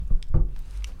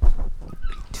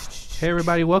Hey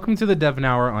everybody, welcome to the Devin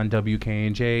Hour on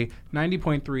WKNJ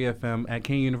 90.3 FM at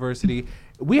King University.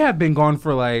 We have been gone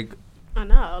for like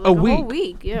a week. whole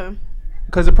week, yeah.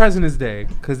 Because of President's Day,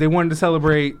 because they wanted to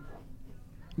celebrate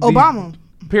Obama.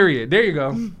 Period. There you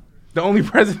go. The only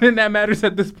president that matters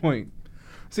at this point.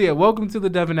 So yeah, welcome to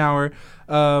the Devin Hour.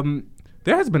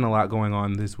 There has been a lot going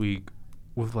on this week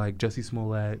with like Jussie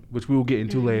Smollet, which we will get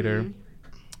into later.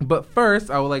 But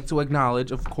first, I would like to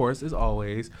acknowledge, of course, as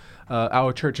always,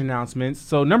 our church announcements.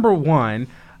 So number one,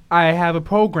 I have a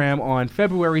program on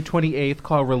February 28th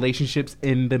called Relationships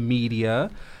in the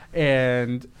Media.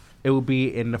 And it will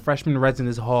be in the Freshman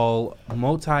Residence Hall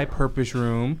multi-purpose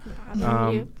room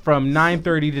from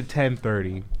 9:30 to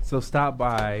 10:30. So stop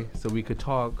by so we could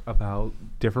talk about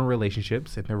different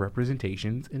relationships and their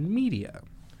representations in media.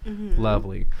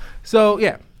 Lovely. So,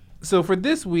 yeah. So for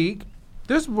this week,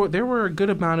 there were a good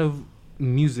amount of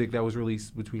music that was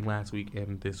released between last week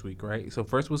and this week, right? So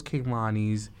first was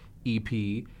Kehlani's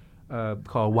EP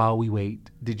called While We Wait.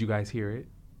 Did you guys hear it?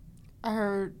 I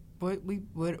heard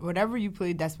whatever you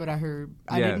played, that's what I heard.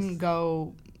 I Yes. didn't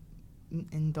go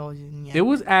indulge in yet. It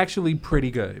was actually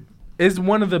pretty good. It's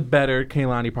one of the better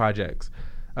Kehlani projects,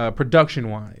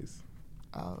 production-wise.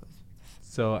 Oh.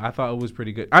 So I thought it was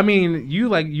pretty good. I mean,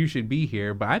 You Should Be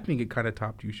Here, but I think it kind of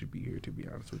topped You Should Be Here, to be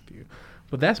honest with you.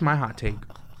 But that's my hot take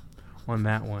on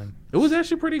that one. It was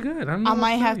actually pretty good. I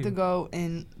might have to go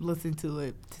and listen to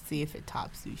it to see if it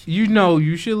tops You Should.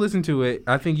 You should listen to it.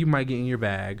 I think you might get in your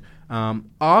bag.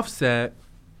 Offset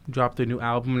dropped a new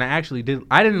album, and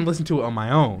I didn't listen to it on my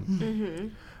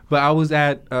own. But I was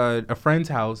at a friend's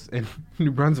house in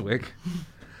New Brunswick.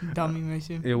 Dummy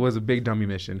mission. It was a big dummy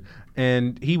mission.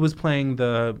 And he was playing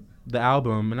the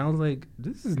album, and I was like,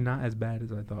 this is not as bad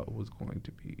as I thought it was going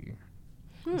to be.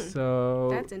 So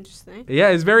That's interesting. Yeah,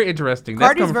 it's very interesting.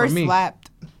 Cardi's That's coming verse from me.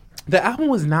 slapped. The album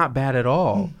was not bad at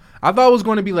all. I thought it was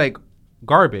going to be like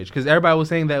garbage because everybody was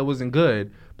saying that it wasn't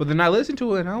good. But then I listened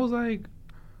to it, and I was like,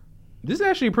 this is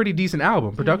actually a pretty decent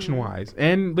album, production-wise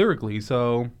and lyrically.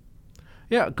 So,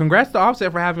 yeah, congrats to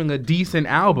Offset for having a decent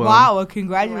album. Wow,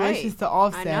 congratulations to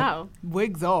Offset. I know.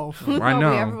 Wigs off. Who I know.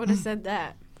 we ever would have said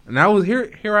that? And I was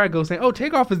here I go saying, oh,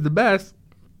 Takeoff is the best.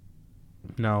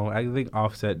 No, I think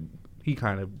Offset, he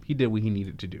did what he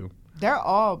needed to do. They're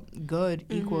all good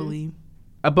equally.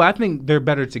 But I think they're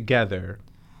better together.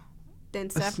 Then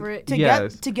separate.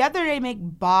 Yes. Together they make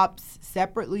bops.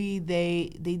 Separately,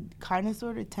 they kind of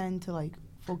sort of tend to like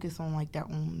focus on like their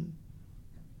own,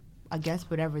 I guess,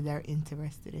 whatever they're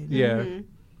interested in. Yeah.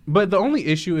 But the only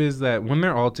issue is that when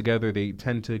they're all together, they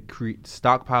tend to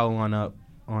stockpile on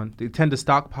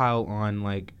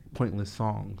like pointless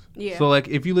songs. Yeah. So like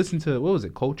if you listen to, what was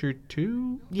it, Culture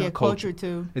 2? Yeah, Not Culture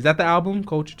 2. Is that the album,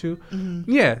 Culture 2?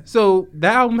 Yeah. So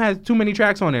that album has too many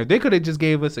tracks on there. They could have just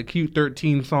gave us a cute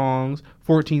 13 songs,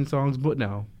 14 songs, but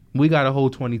no. We got a whole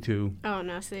 22. Oh,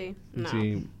 no, see. No.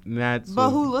 See, that's...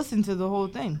 But who listened to the whole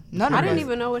thing? None of us. I didn't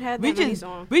even know it had that many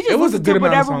songs. We just it was a listened good to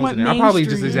amount of whatever songs went in there. I probably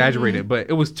just mainstream. exaggerated, but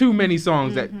it was too many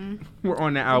songs that were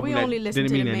on the album We that only listened didn't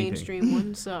to mean the anything. mainstream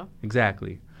ones, so.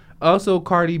 Exactly. Also,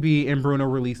 Cardi B and Bruno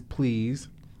released Please.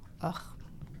 Ugh.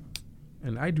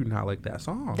 And I do not like that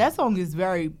song. That song is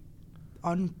very...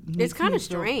 It's kind of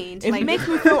strange. It makes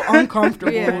me feel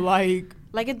uncomfortable. Yeah. Like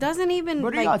it doesn't even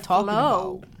what are y'all talking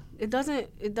flow. about? It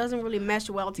doesn't really mesh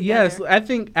well together. Yes, I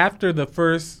think after the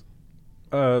first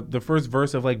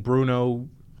verse of like Bruno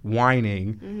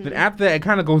whining, then after that it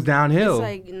kind of goes downhill. It's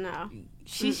like, no.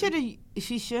 She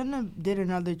shouldn't have did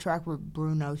another track with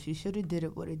Bruno. She should have did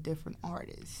it with a different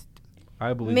artist.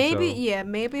 I believe Maybe, so. yeah,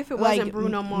 maybe if it Like, wasn't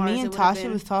Bruno Mars, me it and would have Tasha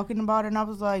been. was talking about it, and I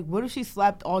was like, what if she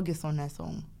slapped August on that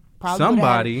song? Probably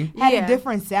Somebody. had Yeah. a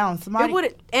different sound. It Somebody.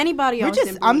 would anybody else.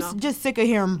 than I'm Bruno. just sick of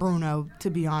hearing Bruno, to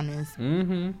be honest.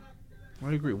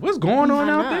 I agree. What's going on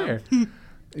I out know. there?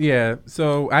 Yeah,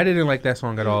 so I didn't like that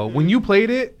song at all. When you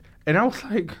played it, and I was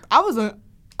like...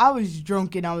 I was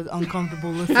drunk and I was uncomfortable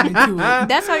listening to it.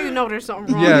 That's how you know there's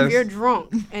something wrong. Yes. If you're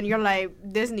drunk and you're like,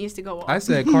 this needs to go off. I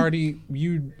said, Cardi,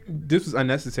 this was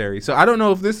unnecessary. So I don't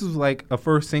know if this was like a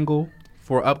first single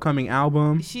for upcoming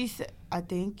album. She said, I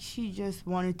think she just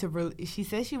wanted to. She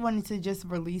said she wanted to just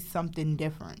release something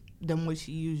different than what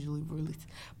she usually releases.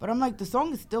 But I'm like, the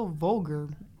song is still vulgar.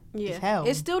 Yeah, as hell.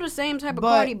 it's still the same type of But-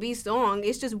 Cardi B song.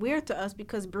 It's just weird to us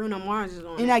because Bruno Mars is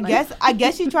on it. And I Like,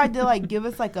 guess she tried to like give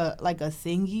us like a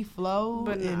singy flow,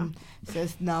 But no. and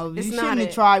says no, It's you not shouldn't have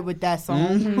it. tried with that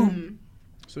song.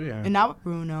 So yeah. And not with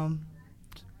Bruno.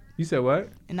 You said what?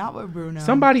 And not with Bruno.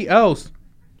 Somebody else.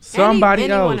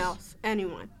 anyone else.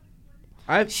 Anyone.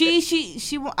 I think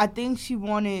she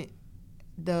wanted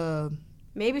the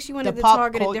Maybe she wanted The to pop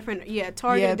target cult- a different Yeah.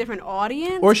 a different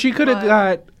audience. Or she could have but-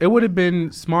 got. It would have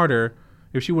been smarter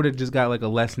if she would have just got like a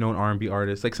less known R&B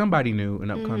artist, like somebody new and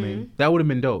upcoming. That would have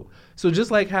been dope. So just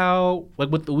like how, like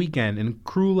with The Weeknd and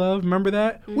Crew Love, remember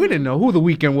that? We didn't know who The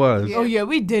Weeknd was. Oh yeah,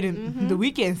 we didn't. The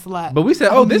Weekend slapped. But we said,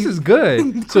 oh, this is good.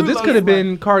 So Crew this Love could have was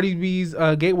been Cardi B's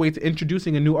gateway to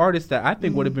introducing a new artist that I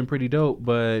think would have been pretty dope.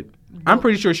 But I'm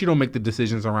pretty sure she don't make the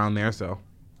decisions around there, so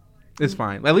it's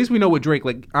fine. At least we know with Drake.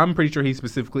 Like, I'm pretty sure he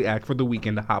specifically asked for The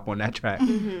Weeknd to hop on that track.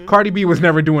 Cardi B was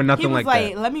never doing He nothing was like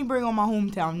like, that. let me bring on my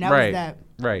hometown. That Right. was that.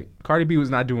 Right. Cardi B was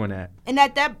not doing that. And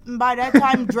by that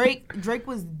time, Drake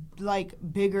was like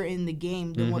bigger in the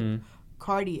game than what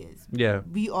Cardi is. Yeah.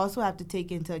 We also have to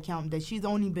take into account that she's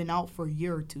only been out for a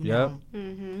year or two Yep.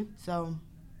 now. So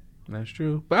That's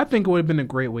true. But I think it would have been a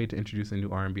great way to introduce a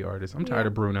new R&B artist. I'm tired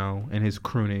of Bruno and his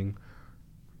crooning.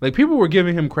 Like, people were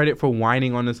giving him credit for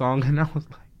whining on the song, and I was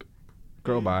like,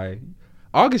 girl, bye.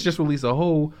 August just released a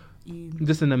whole,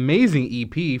 just an amazing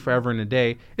EP, Forever and a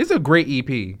Day. It's a great EP.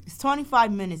 it's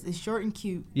 25 minutes. It's short and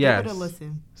cute. Yes. Give it a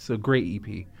listen. It's a great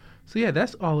EP. So, yeah,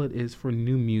 that's all it is for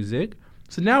new music.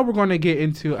 So now we're going to get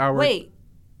into our... Wait,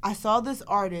 I saw this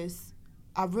artist.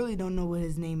 I really don't know what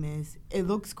his name is. It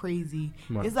looks crazy.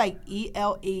 What? It's like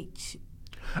ELH.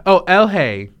 Oh, El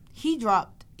Hay. He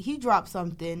dropped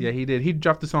something. Yeah, he did. He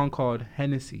dropped a song called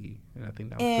Hennessy, and I think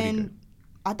that was pretty good.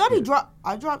 I thought he dropped.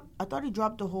 I thought he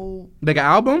dropped the whole. Like an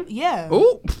album? Yeah.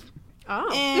 Oh.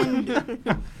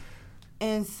 oh,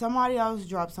 And somebody else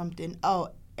dropped something. Oh,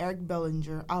 Eric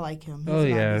Bellinger. I like him. He's Oh, not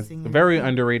yeah. a singer. A very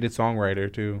underrated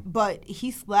songwriter, too. But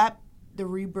he slapped the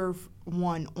Rebirth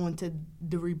 1 onto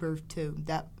the Rebirth 2.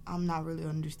 That I'm not really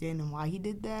understanding why he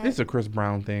did that. It's a Chris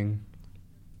Brown thing.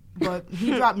 But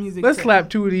he dropped music. Let's slap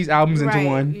two of these albums into right,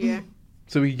 one Yeah.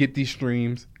 so we can get these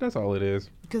streams. That's all it is.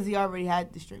 Because he already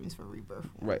had the streams for Rebirth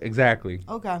 1. Right, exactly.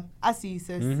 Okay. I see you,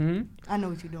 sis. Mm-hmm. I know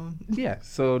what you're doing. Yeah,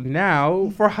 so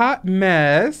now for Hot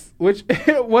Mess, which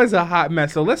it was a hot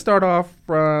mess. So let's start off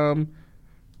from,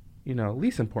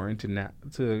 least important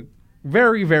to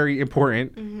very, very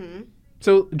important. Mm-hmm.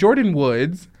 So Jordan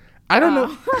Woods, I don't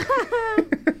know.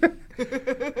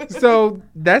 So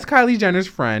that's Kylie Jenner's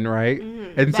friend, right?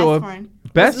 Mm-hmm. And Best so friend.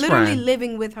 best Literally friend,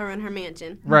 living with her in her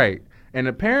mansion. right? And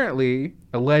apparently,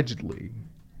 allegedly,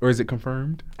 or is it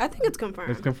confirmed? I think it's confirmed.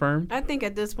 It's confirmed. I think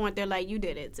at this point they're like, you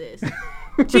did it, sis.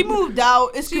 She moved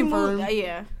out. It's She confirmed. moved.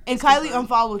 Yeah. And It's Kylie confirmed.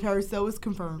 unfollowed her, so it's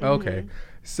confirmed. Okay,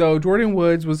 so Jordan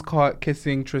Woods was caught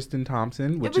kissing Tristan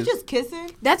Thompson, It which was is just kissing.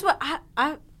 That's what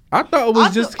I thought it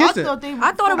was just kissing.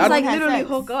 I thought it was like literally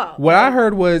hook up. What I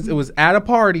heard was it was at a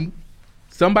party.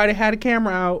 Somebody had a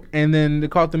camera out, and then they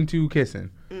caught them two kissing.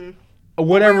 Or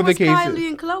whatever Where the was case Kylie is.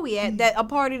 and Chloe at that a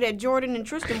party that Jordan and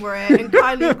Tristan were at, and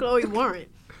Kylie and Chloe weren't.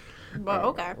 But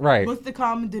okay. Right. What's the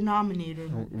common denominator?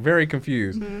 Very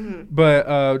confused. Mm-hmm.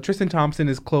 But Tristan Thompson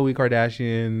is Khloe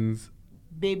Kardashian's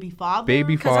Baby father?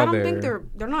 baby Because I don't father. think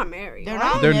they're not married. They're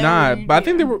right? not They're not, married, but I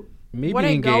think they yeah. were maybe Were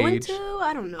they going engaged. to?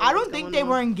 I don't know. I what's don't think going they on.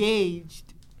 were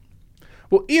engaged.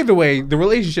 Well, either way, the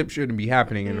relationship shouldn't be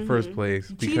happening in the first place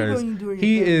Cheated because on you during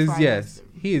he your is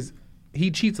third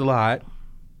he cheats a lot.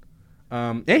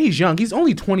 And he's young. He's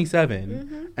only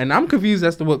 27. And I'm confused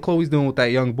as to what Chloe's doing with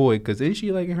that young boy because isn't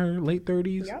she like in her late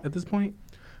 30s at this point?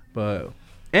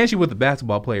 And she with a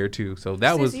basketball player too. So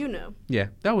that was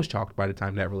that was chalked by the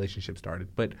time that relationship started.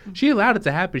 But she allowed it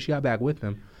to happen. She got back with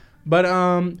him. But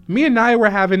me and Nia were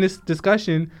having this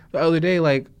discussion the other day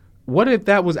like what if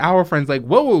that was our friends? Like,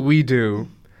 what would we do?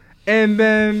 And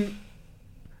then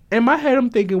in my head, I'm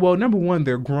thinking, well, number one,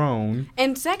 they're grown.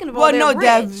 And second of all, Well, they're no,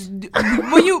 rich.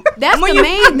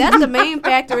 That's the main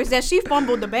factor is that she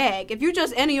fumbled the bag. If you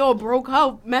just any old broke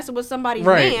hoe messing with somebody's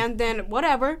Right. man, then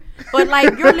whatever. But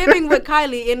like you're living with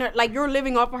Kylie and like you're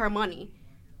living off of her money.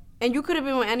 And you could have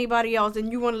been with anybody else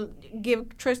and you want to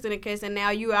give Tristan a kiss and now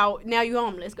you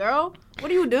homeless, girl.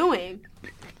 What are you doing?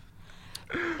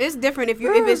 It's different if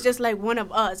it's just like one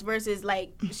of us versus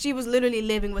like she was literally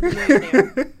living with a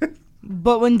millionaire.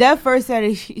 But when Dev first said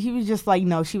it, he was just like,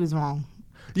 no, she was wrong.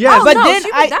 Yeah, Oh, But no, then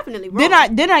she was definitely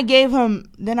wrong.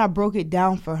 Then I broke it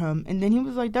down for him, and then he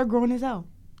was like, they're grown as hell.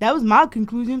 That was my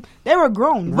conclusion. They were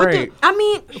grown. Right. I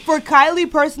mean, For Kylie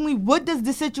personally, what does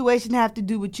the situation have to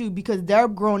do with you? Because they're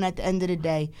grown at the end of the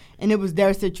day, and it was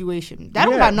their situation. That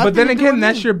don't got nothing but then to do again, with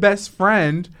that's me. your best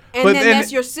friend. And but then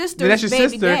that's your sister's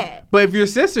baby dad. But if your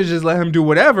sister just let him do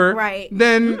whatever, Right.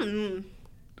 then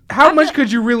how much could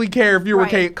you really care if you were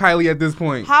Right. Kylie at this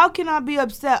point? How can I be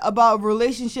upset about a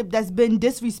relationship that's been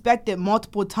disrespected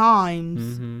multiple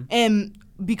times and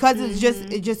because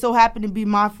it just so happened to be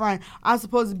my friend, I'm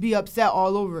supposed to be upset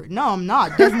all over it. No, I'm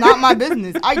not. That's not my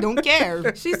business. I don't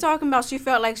care. She's talking about she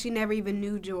felt like she never even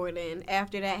knew Jordan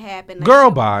after that happened.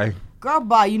 Girl, bye. Girl,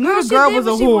 bye. You knew the girl was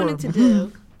a whore. She wanted to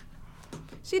do.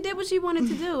 She did what she wanted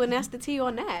to do, and that's the tea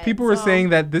on that. People were saying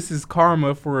that this is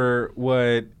karma for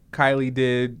what Kylie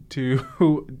did to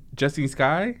Jussie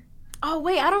Sky. Oh,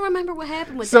 wait, I don't remember what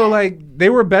happened with that. So, like, they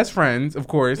were best friends, of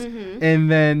course,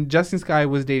 and then Justin Sky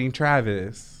was dating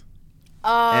Travis.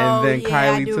 Oh, and then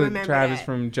yeah, Kylie took Travis that.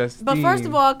 from Justine. But first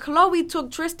of all, Chloe took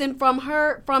Tristan from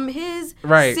his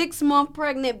 6-month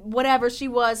pregnant, whatever she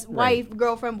was, wife,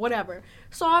 girlfriend, whatever.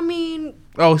 So, I mean...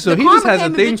 Oh, so he just has a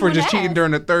thing for just cheating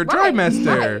during the third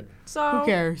trimester. Right. So, who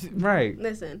cares? Right.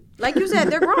 Listen, like you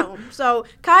said, they're grown. So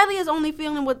Kylie is only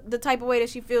feeling what the type of way that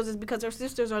she feels is because her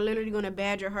sisters are literally going to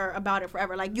badger her about it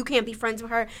forever. Like, you can't be friends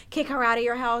with her, kick her out of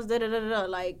your house, da-da-da-da-da.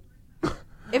 Like,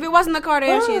 if it wasn't the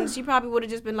Kardashians, she probably would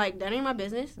have just been like, that ain't my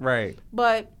business. Right.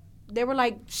 But they were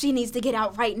like, she needs to get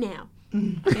out right now.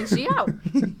 And she out.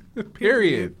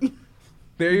 Period.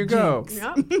 There you go.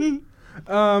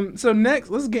 Yep. So next,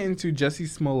 let's get into Jussie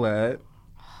Smollett.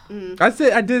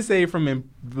 I did say from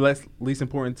least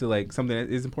important to like something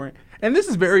that is important, and this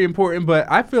is very important,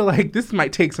 but I feel like this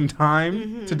might take some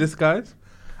time to discuss.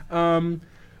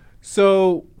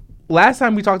 So last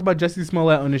time we talked about Jussie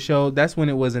Smollett on the show, that's when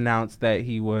it was announced that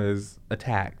he was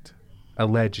attacked,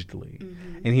 allegedly,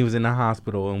 and he was in the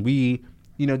hospital, and we,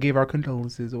 gave our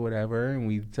condolences or whatever, and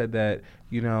we said that,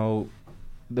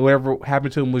 whatever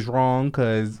happened to him was wrong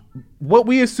because what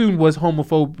we assumed was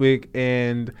homophobic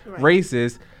and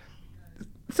racist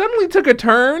suddenly took a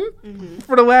turn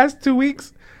for the last 2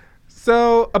 weeks.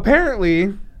 So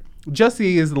apparently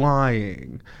Jussie is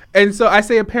lying. And so I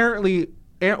say apparently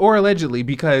or allegedly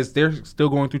because they're still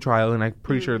going through trial, and I'm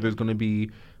pretty sure there's going to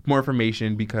be more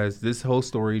information because this whole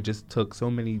story just took so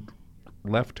many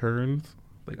left turns.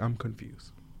 Like, I'm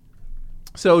confused.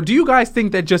 So do you guys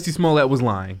think that Jussie Smollett was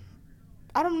lying?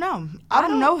 I don't know. I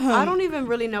don't know him. I don't even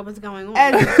really know what's going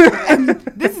on.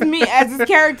 This is me as his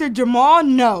character Jamal.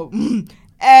 No,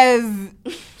 as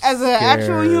an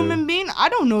actual human being, I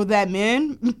don't know that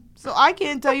man, so I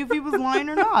can't tell you if he was lying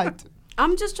or not.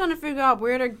 I'm just trying to figure out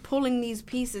where they're pulling these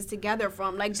pieces together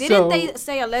from. Like, didn't they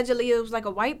say allegedly it was like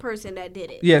a white person that did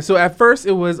it? Yeah, so at first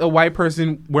it was a white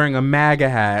person wearing a MAGA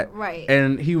hat. Right.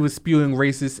 And he was spewing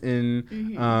racist and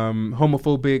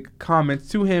homophobic comments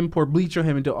to him, pour bleach on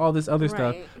him, and do all this other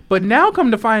stuff. But now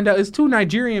come to find out it's 2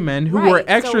 Nigerian men who were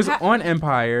extras on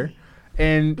Empire.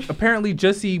 And apparently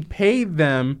Jussie paid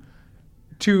them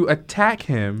to attack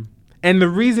him. And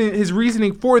his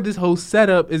reasoning for this whole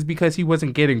setup is because he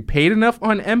wasn't getting paid enough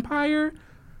on Empire.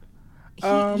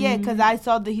 Yeah, because I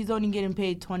saw that he's only getting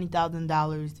paid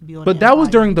 $20,000 to be on. But that was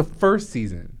during the first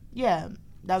season. Yeah,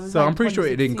 that was. So I'm pretty sure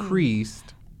it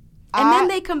increased. And then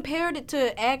they compared it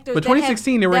to actors. But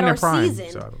 2016, they were in their prime.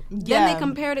 Seasoned. So. Then they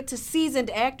compared it to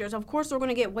seasoned actors. Of course, they're going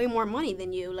to get way more money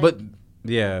than you. Like, but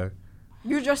yeah.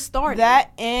 You're just starting.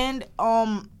 That and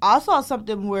I saw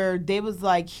something where they was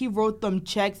like he wrote them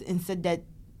checks and said that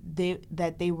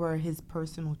they were his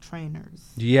personal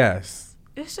trainers. Yes.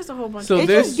 It's just a whole bunch. So of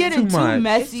it's just getting too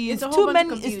messy. It's too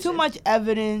many. It's too much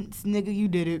evidence, nigga. You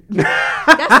did it.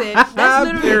 That's it.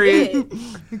 That's literally it.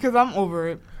 Because I'm over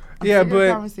it. But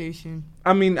conversation.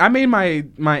 I mean, I made my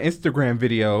Instagram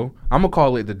video. I'm gonna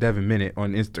call it the Devin Minute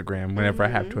on Instagram whenever I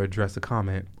have to address a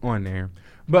comment on there.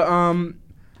 But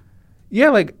yeah,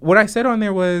 like what I said on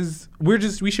there was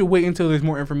we should wait until there's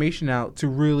more information out to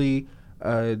really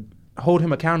hold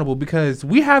him accountable because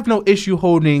we have no issue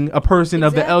holding a person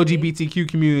of the LGBTQ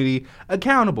community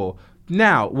accountable.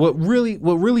 Now, what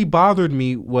really bothered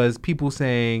me was people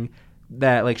saying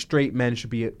that like straight men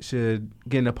should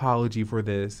get an apology for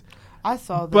this. I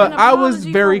saw that. But I was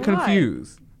very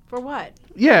confused. For what?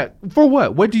 Yeah, for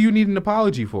what? What do you need an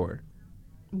apology for?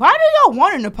 Why do y'all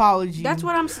want an apology? That's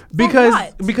what I'm.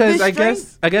 Because I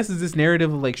guess it's this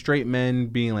narrative of like straight men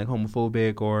being like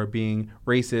homophobic or being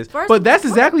racist. But that's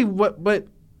exactly what. But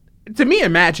to me, it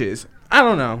matches. I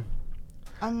don't know.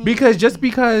 I mean, because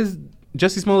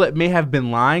Jussie Smollett may have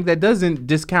been lying, that doesn't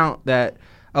discount that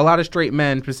a lot of straight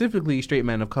men, specifically straight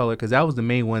men of color, because that was the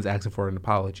main ones asking for an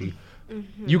apology.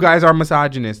 You guys are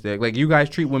misogynistic. Like you guys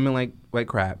treat women like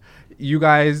crap. You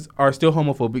guys are still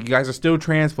homophobic. You guys are still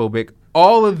transphobic.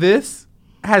 All of this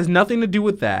has nothing to do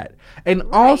with that. And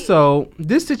also,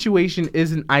 this situation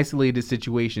is an isolated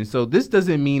situation. So this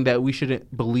doesn't mean that we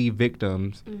shouldn't believe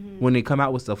victims when they come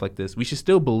out with stuff like this. We should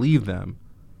still believe them.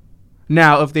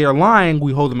 Now, if they are lying,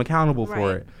 we hold them accountable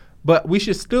for it. But we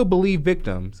should still believe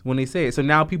victims when they say it. So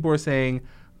now people are saying,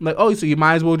 Like, oh, so you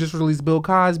might as well just release Bill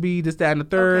Cosby, this, that, and the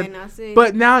third. Okay, now see.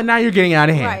 But now you're getting out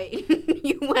of hand. Right.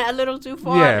 You went a little too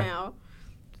far now.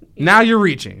 Now you're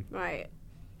reaching. Right.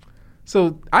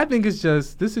 So I think it's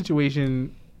just this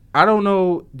situation. I don't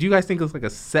know. Do you guys think it's like a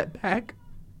setback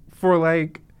for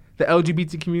like the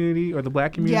LGBT community or the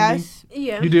black community? Yes.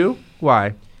 Yeah. You do?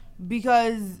 Why?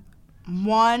 Because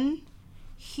one,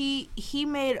 he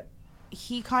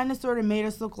kind of sort of made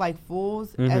us look like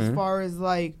fools as far as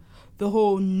like the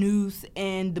whole noose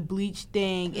and the bleach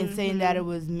thing and saying that it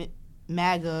was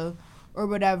MAGA or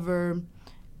whatever,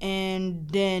 and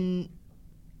then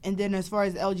as far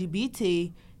as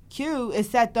LGBTQ, it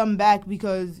set them back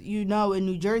because in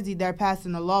New Jersey they're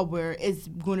passing a law where it's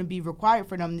going to be required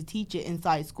for them to teach it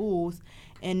inside schools,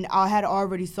 and I had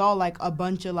already saw like a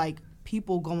bunch of like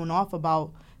people going off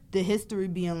about the history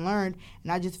being learned,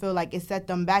 and I just feel like it set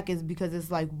them back is because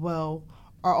it's like, well,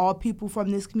 are all people from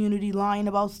this community lying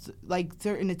about like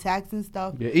certain attacks and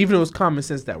stuff? Yeah, even though it's common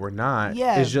sense that we're not.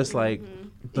 Yeah. It's just like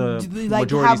the like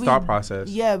majority's thought process.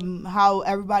 Yeah, how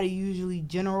everybody usually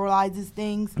generalizes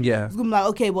things. Yeah. It's gonna be like,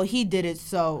 okay, well, he did it,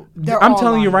 so I'm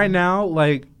telling you right now,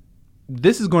 like,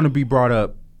 this is going to be brought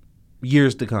up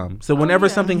years to come. So whenever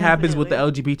something happens with the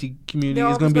LGBT community,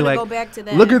 it's going to be like, go back to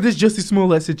that. look at this Jussie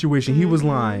Smollet situation. He was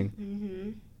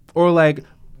lying. Or like,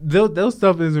 those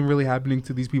stuff isn't really happening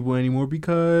to these people anymore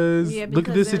because look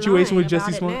at this situation with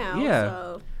Jussie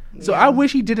Smollett. So I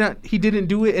wish he didn't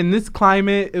do it in this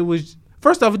climate. It was,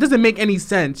 first off, it doesn't make any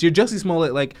sense. You're Jussie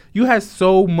Smollett, like, you had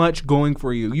so much going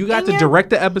for you. You got to direct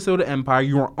the episode of Empire.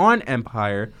 You were on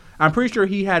Empire. I'm pretty sure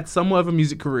he had somewhat of a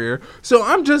music career. So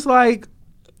I'm just like,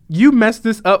 you messed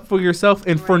this up for yourself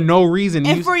and for no reason.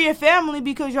 And for your family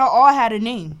because y'all all had a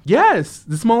name. Yes,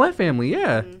 the Smollett family,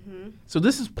 yeah. So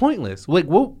this is pointless. Like,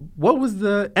 what was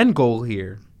the end goal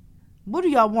here? What do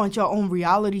y'all want? Your own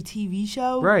reality TV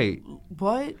show? Right.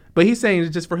 What? But he's saying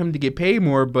it's just for him to get paid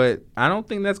more, but I don't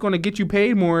think that's going to get you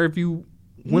paid more if you...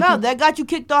 No, that got you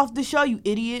kicked off the show, you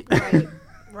idiot.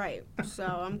 Right. So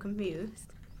I'm confused.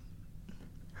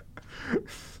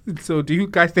 So do you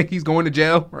guys think he's going to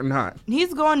jail or not?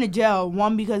 He's going to jail,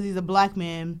 one, because he's a black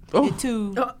man, and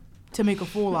two, to make a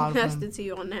fool out of him. That's the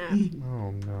tea on that.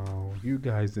 Oh, no. You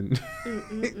guys didn't...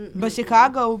 But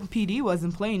Chicago PD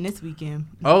wasn't playing this weekend.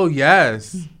 Oh,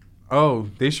 yes. Oh,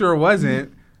 they sure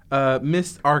wasn't.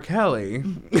 Miss R. Kelly.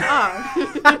 He's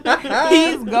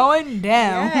going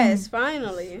down. Yes,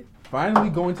 finally. Finally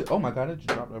going to... Oh, my God. I just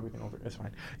dropped everything over. It's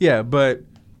fine. Yeah, but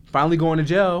finally going to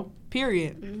jail.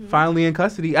 Period. Finally in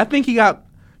custody. I think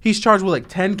he's charged with like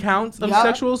 10 counts of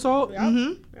sexual assault. Yep.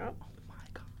 Oh my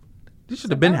God. This should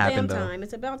have been happened though.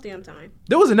 It's about damn time.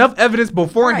 There was enough evidence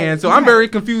beforehand, so I'm very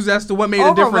confused as to what made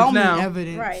a difference now.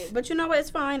 Evidence. Right. But you know what? It's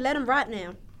fine. Let him rot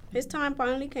now. His time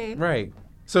finally came. Right.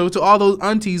 So to all those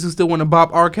aunties who still want to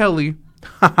bop R. Kelly.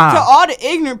 To all the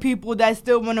ignorant people that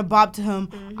still want to bop to him.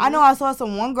 I know I saw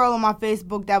one girl on my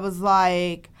Facebook that was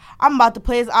like, I'm about to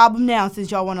play his album now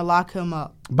since y'all want to lock him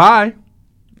up. Bye.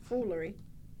 Foolery.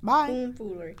 Bye.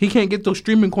 Foolery. He can't get those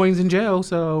streaming coins in jail,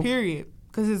 so. Period.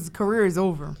 Because his career is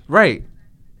over. Right.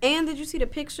 And did you see the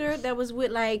picture that was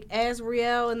with like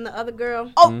Azriel and the other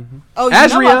girl? Oh, you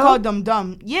Azriel? know I called them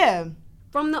dumb. Yeah.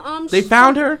 From the They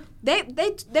found her? They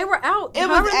were out. It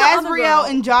was Azriel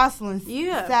and Jocelyn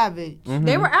Savage.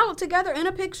 They were out together in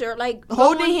a picture, like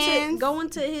holding hands, going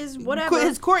to his whatever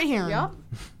his court hearing. Yep.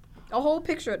 A whole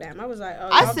picture of them. I was like, oh,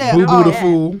 I said, Boo Boo the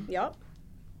Fool. Yep.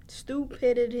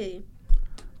 Stupidity.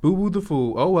 Boo Boo the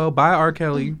Fool. Oh well, bye R.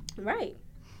 Kelly. Right.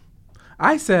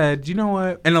 I said, you know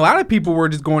what? And a lot of people were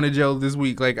just going to jail this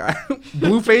week. Like,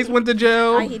 Blueface went to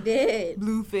jail. He did.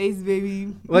 Blueface,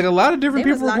 baby. Like, a lot of different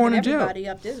people were going to jail. Everybody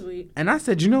up this week. And I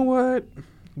said, you know what?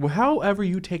 Well, however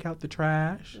you take out the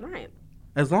trash, right?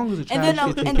 As long as the trash and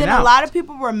then out. A lot of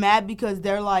people were mad because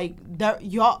they're like,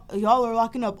 y'all are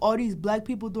locking up all these black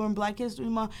people during Black History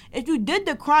Month. If you did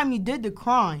the crime, you did the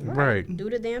crime. Right. Do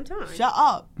the damn time. Shut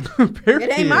up.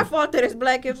 It ain't my fault that it's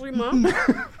Black History Month.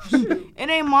 It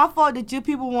ain't my fault that your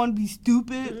people want to be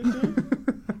stupid.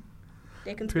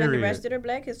 They can spend the rest of their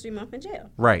Black History Month in jail.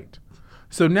 Right.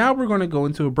 So now we're going to go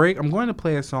into a break. I'm going to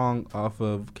play a song off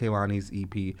of Kehlani's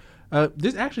EP.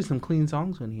 There's actually some clean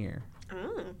songs in here.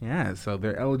 Oh. Yeah, so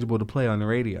they're eligible to play on the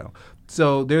radio.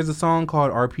 So there's a song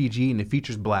called RPG, and it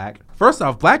features Black. First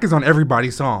off, Black is on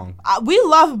everybody's song. We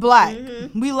love Black.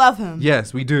 We love him.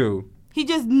 Yes, we do. He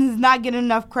just is not getting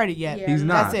enough credit yet. Yeah, he's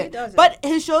not. That's it. But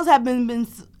his shows have been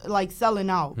like selling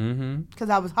out. Because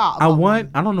I was hot.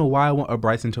 I don't know why I want a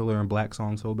Bryson Tiller and Black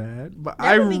song so bad, but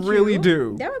I really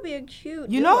do. That would be a cute.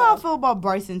 You know how I feel about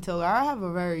Bryson Tiller? I have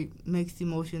a very mixed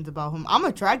emotions about him. I'm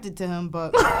attracted to him,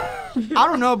 but I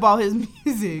don't know about his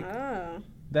music.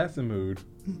 That's a mood.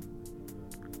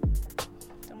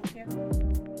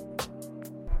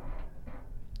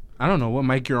 I don't know what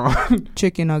mic you're on.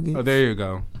 Chicken nuggets. Oh, there you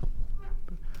go.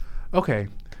 Okay.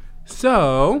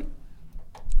 So,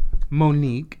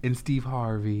 Monique and Steve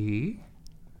Harvey.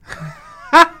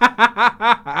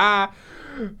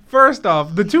 First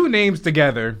off, the two names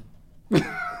together.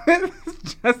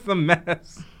 It's just a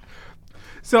mess.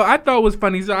 So I thought it was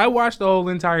funny. So I watched the whole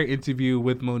entire interview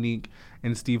with Monique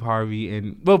and Steve Harvey.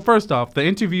 And, well, first off, the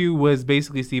interview was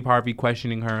basically Steve Harvey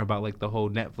questioning her about, like, the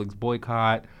whole Netflix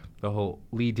boycott, the whole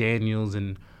Lee Daniels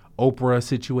and Oprah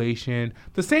situation.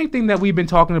 The same thing that we've been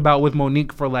talking about with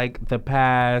Monique for, like, the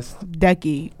past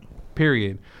decade.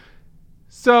 Period.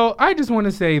 So I just want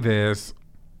to say this.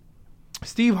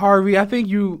 Steve Harvey, I think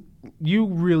you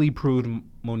really proved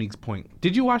Monique's point.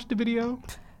 Did you watch the video?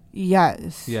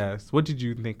 Yes. Yes. What did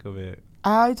you think of it?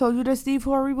 I told you that Steve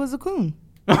Harvey was a coon.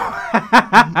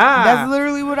 That's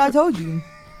literally what I told you.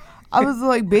 I was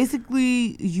like,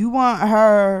 basically, you want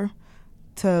her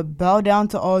to bow down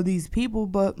to all these people,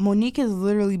 but Monique has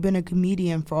literally been a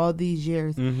comedian for all these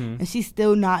years, and she's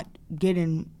still not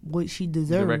getting what she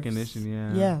deserves. The recognition,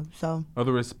 yeah. Yeah, so. Or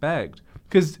the respect.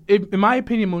 Because, in my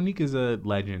opinion, Monique is a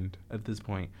legend at this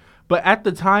point. But at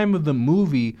the time of the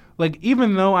movie, like,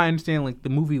 even though I understand, like, the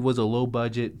movie was a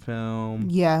low-budget film.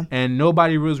 Yeah. And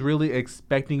nobody was really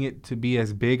expecting it to be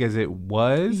as big as it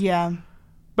was. Yeah.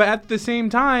 But at the same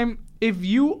time, if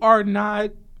you are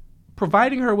not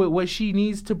providing her with what she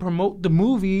needs to promote the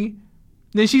movie,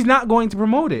 then she's not going to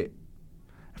promote it.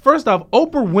 First off,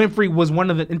 Oprah Winfrey was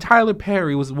and Tyler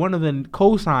Perry was one of the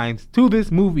co-signs to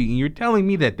this movie. And you're telling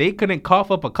me that they couldn't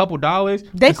cough up a couple dollars?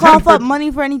 They cough up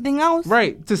money for anything else?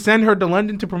 Right. To send her to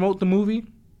London to promote the movie?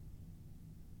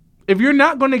 If you're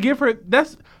not going to give her,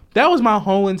 that was my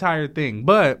whole entire thing.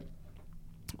 But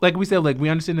like we said, like, we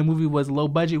understand the movie was low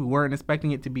budget. We weren't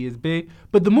expecting it to be as big.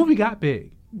 But the movie got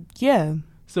big. Yeah.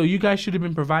 So you guys should have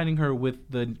been providing her with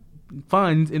the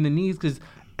funds and the needs. Because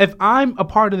if I'm a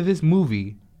part of this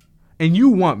movie and you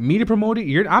want me to promote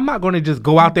it, I'm not going to just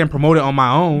go out there and promote it on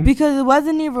my own. Because it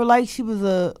wasn't even like she was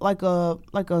a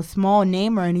small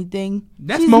name or anything.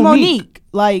 That's She's Monique.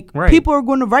 Like, right. People are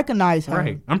going to recognize her.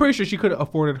 Right. I'm pretty sure she could have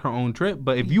afforded her own trip.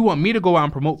 But if you want me to go out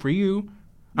and promote for you,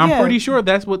 I'm pretty sure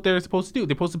that's what they're supposed to do.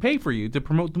 They're supposed to pay for you to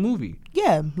promote the movie.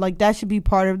 Yeah, like, that should be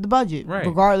part of the budget. Right.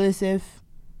 Regardless if...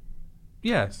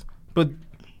 Yes. But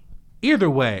either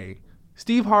way,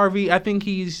 Steve Harvey, I think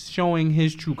he's showing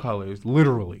his true colors,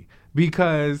 literally.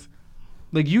 Because,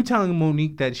 like, you telling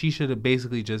Monique that she should have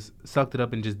basically just sucked it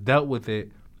up and just dealt with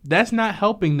it, that's not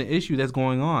helping the issue that's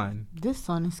going on. This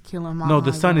sun is killing my No,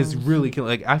 the sun is really killing.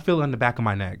 Like, I feel it on the back of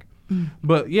my neck.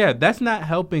 But, yeah, that's not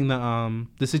helping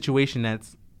the situation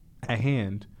that's at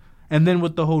hand. And then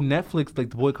with the whole Netflix, like,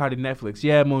 the boycotted Netflix,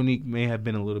 yeah, Monique may have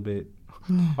been a little bit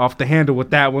off the handle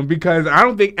with that one, because I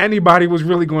don't think anybody was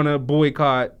really going to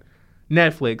boycott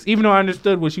Netflix, even though I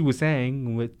understood what she was saying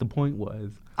and what the point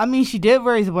was. I mean, she did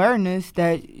raise awareness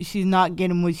that she's not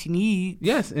getting what she needs.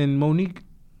 Yes, and Monique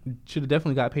should have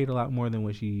definitely got paid a lot more than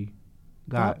what she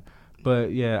got. Yep.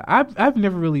 But yeah, I've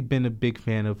never really been a big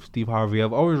fan of Steve Harvey.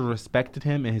 I've always respected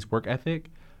him and his work ethic,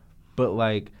 but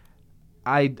like,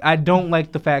 I don't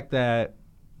like the fact that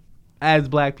as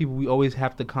Black people we always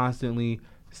have to constantly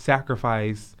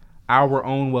sacrifice our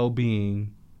own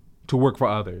well-being to work for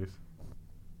others.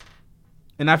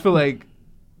 And I feel like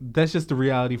that's just the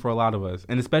reality for a lot of us.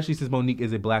 And especially since Monique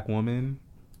is a Black woman,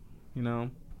 you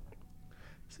know?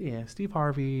 So yeah, Steve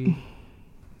Harvey,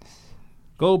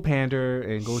 go pander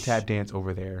and go tap dance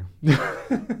over there.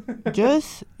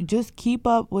 Just keep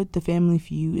up with the Family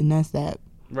Feud, and that's that.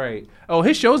 Right. Oh,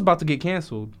 his show's about to get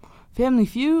canceled. Family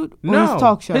Feud? Or no, his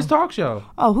talk show? His talk show.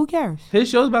 Oh, who cares? His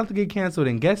show's about to get canceled,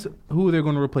 and guess who they're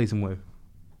going to replace him with?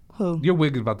 Who? Your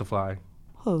wig is about to fly.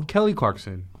 Who? Kelly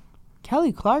Clarkson.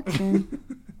 Kelly Clarkson?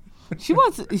 She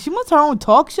wants her own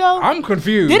talk show? I'm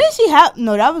confused. Didn't she have...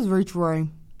 No, that was Rachel Ray.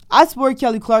 I swear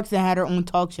Kelly Clarkson had her own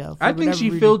talk show. I think she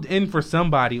filled in for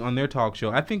somebody on their talk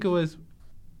show. I think it was...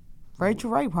 Rachel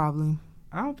Ray, probably.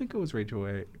 I don't think it was Rachel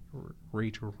Ray.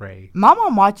 Rachel Ray. My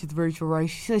mom watches Rachel Ray.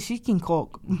 She says she can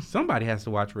cook. Somebody has to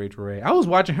watch Rachel Ray. I was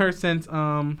watching her since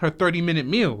her 30-minute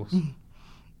meals.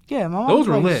 Yeah, my mom. Those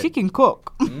were lit. She can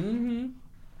cook. Mm-hmm.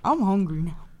 I'm hungry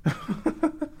now.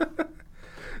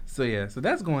 So yeah, so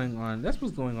that's going on. That's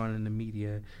what's going on in the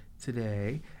media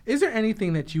today. Is there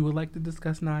anything that you would like to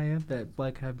discuss, Naya, that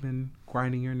like have been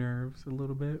grinding your nerves a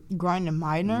little bit? Grinding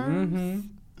my nerves? Mm-hmm.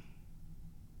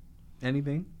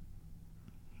 Anything?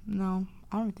 No,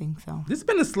 I don't think so. This has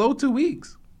been a slow 2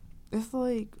 weeks. It's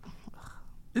like...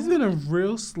 It's been a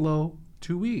real slow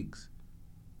 2 weeks.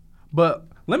 But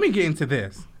let me get into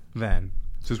this then,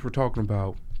 since we're talking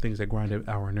about things that grind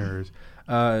our nerves.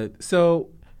 So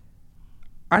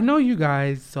I know you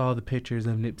guys saw the pictures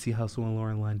of Nipsey Hussle and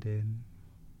Lauren London.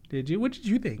 Did you? What did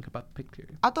you think about the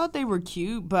pictures? I thought they were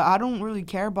cute, but I don't really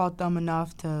care about them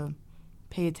enough to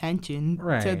pay attention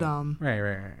to them.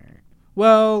 Right.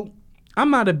 Well, I'm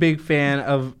not a big fan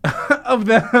of of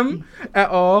them at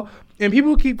all. And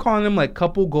people keep calling them like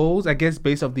couple goals, I guess,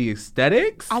 based off the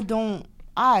aesthetics.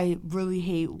 I really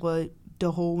hate what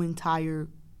the whole entire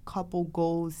couple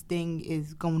goals thing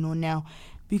is going on now,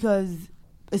 because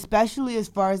especially as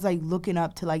far as like looking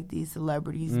up to like these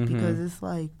celebrities, because it's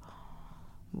like,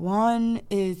 one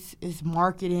is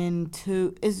marketing,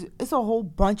 two it's a whole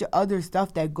bunch of other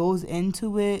stuff that goes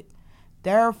into it.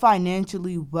 They're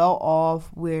financially well off,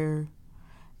 where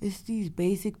it's these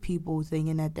basic people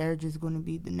thinking that they're just going to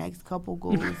be the next couple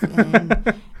goals,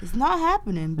 and it's not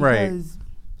happening because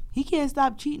he can't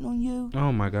stop cheating on you.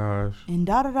 Oh my gosh. And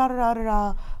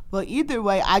da-da-da-da-da-da. But either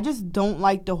way, I just don't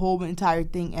like the whole entire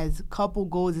thing as couple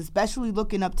goals, especially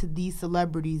looking up to these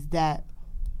celebrities that,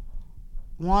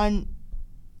 one,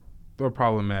 they're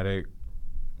problematic.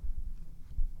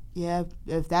 Yeah,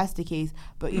 if that's the case.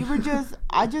 But even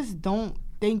I just don't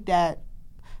think that,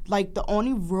 like, the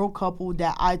only real couple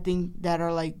that I think that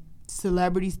are, like,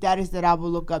 celebrity status that I would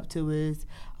look up to is,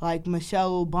 like,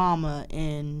 Michelle Obama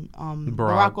and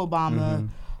Barack Obama,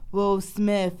 Will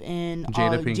Smith and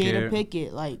Jada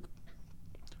Pinkett. Like,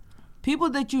 people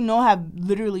that you know have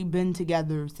literally been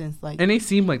together since, like... And they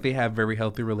seem like they have very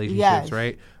healthy relationships,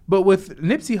 right? But with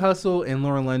Nipsey Hussle and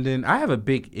Lauren London, I have a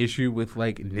big issue with,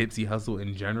 like, Nipsey Hussle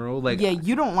in general. Like, yeah,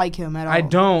 you don't like him at all. I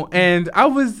don't. And I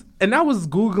was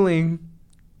Googling,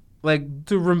 like,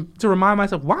 to remind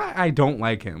myself why I don't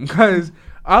like him. Because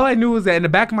all I knew was that in the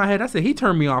back of my head, I said, he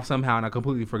turned me off somehow, and I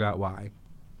completely forgot why.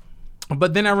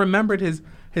 But then I remembered his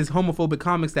homophobic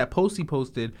comics, that post he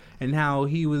posted, and how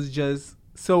he was just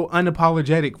so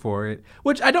unapologetic for it,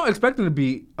 which I don't expect him to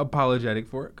be apologetic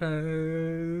for it,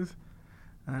 because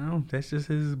I don't know, that's just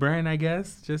his brand, I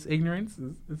guess. Just ignorance.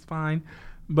 It's fine.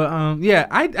 But yeah,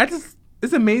 I just,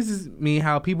 it amazes me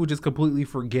how people just completely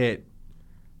forget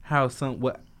how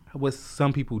what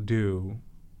some people do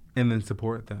and then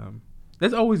support them.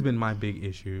 That's always been my big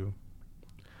issue.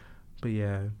 But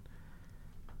yeah,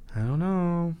 I don't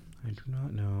know. I do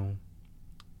not know.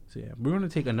 So yeah, we're going to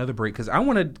take another break because I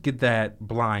want to get that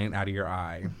blind out of your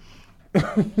eye.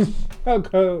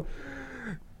 Okay.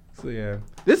 So yeah,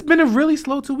 it's been a really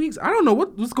slow 2 weeks. I don't know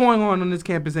what's going on this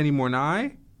campus anymore,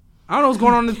 Nye. I don't know what's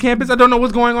going on this campus. I don't know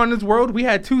what's going on in this world. We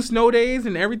had 2 snow days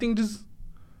and everything just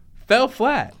fell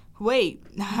flat. Wait,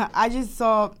 I just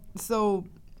saw, so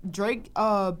Drake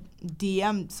DM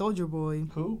Soulja Boy.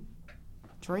 Who?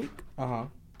 Drake? Uh-huh.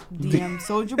 DM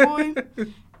Soulja Boy.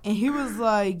 And he was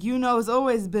like, you know, it's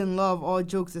always been love, all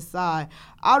jokes aside.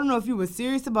 I don't know if you were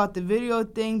serious about the video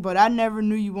thing, but I never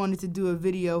knew you wanted to do a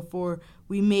video for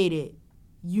We Made It.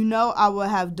 You know I would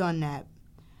have done that.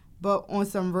 But on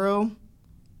some real,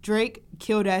 Drake,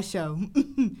 kill that show.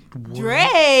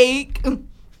 Drake!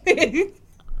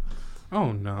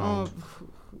 Oh, no.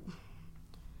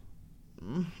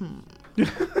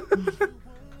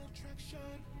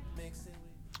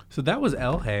 So that was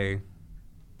El Hey.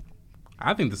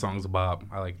 I think the song's a bop.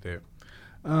 I liked it.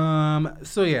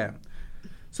 So yeah.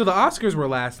 So the Oscars were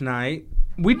last night.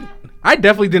 I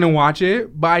definitely didn't watch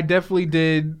it, but I definitely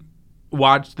did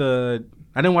watch I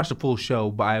didn't watch the full show,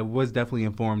 but I was definitely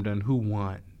informed on who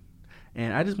won.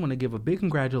 And I just want to give a big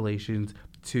congratulations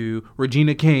to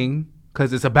Regina King,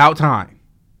 because it's about time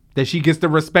that she gets the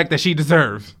respect that she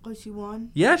deserves. Oh, she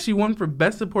won? Yeah, she won for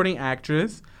Best Supporting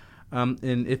Actress.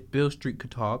 And If Beale Street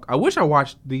Could Talk. I wish I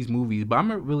watched these movies, but I'm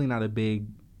really not a big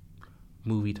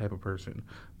movie type of person.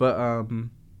 But oh,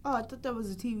 I thought that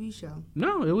was a TV show.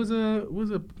 No, it was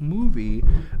a movie.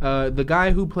 The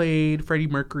guy who played Freddie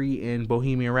Mercury in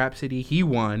Bohemian Rhapsody, he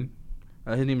won.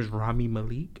 His name is Rami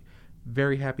Malek.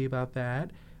 Very happy about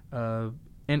that.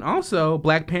 And also,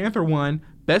 Black Panther won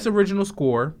Best Original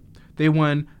Score. They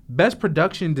won Best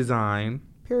Production Design.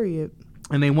 Period.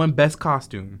 And they won Best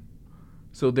Costume.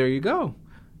 So there you go.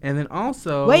 And then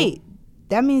also... Wait,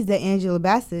 that means that Angela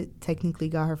Bassett technically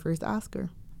got her first Oscar.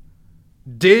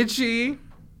 Did she?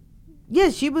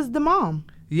 Yes, she was the mom.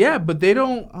 Yeah, but they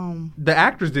don't... the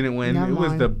actors didn't win. It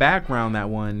was the background that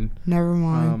won. Never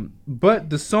mind. But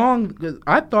the song...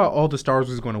 I thought All the Stars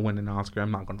was going to win an Oscar.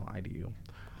 I'm not going to lie to you.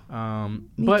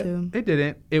 But too. It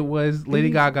didn't. It was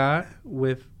Lady Gaga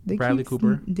with Bradley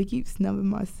Cooper. They keep snubbing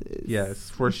my sis. Yes,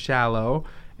 for Shallow.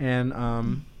 And...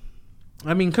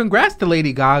 I mean, congrats to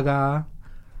Lady Gaga.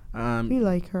 We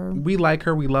like her. We like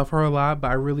her. We love her a lot.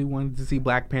 But I really wanted to see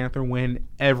Black Panther win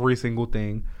every single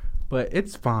thing. But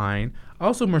it's fine.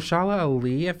 Also, Mahershala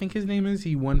Ali, I think his name is.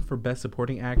 He won for Best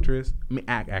Supporting Actress. I mean,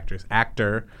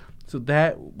 actor. So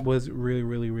that was really,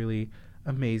 really, really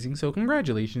amazing. So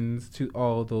congratulations to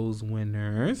all those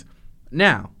winners.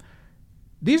 Now,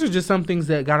 these are just some things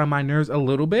that got on my nerves a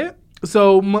little bit.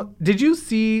 So, did you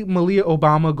see Malia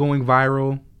Obama going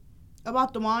viral?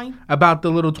 About the wine? About the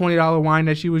little $20 wine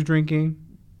that she was drinking?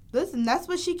 Listen, that's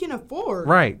what she can afford.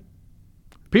 Right.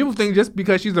 People think just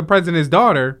because she's the president's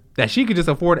daughter that she could just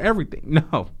afford everything.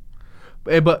 No.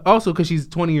 But also because she's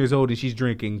 20 years old and she's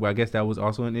drinking. Well, I guess that was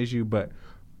also an issue. But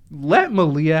let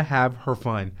Malia have her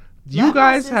fun. You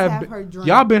guys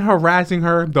y'all been harassing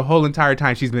her the whole entire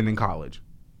time she's been in college.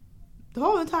 The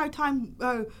whole entire time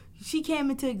she came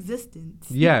into existence.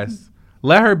 Yes.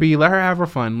 Let her be. Let her have her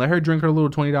fun. Let her drink her little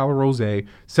 $20 rosé.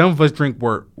 Some of us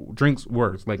drinks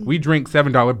worse. Like, we drink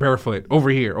 $7 barefoot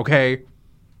over here, okay?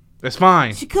 That's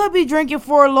fine. She could be drinking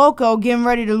Four Loko, getting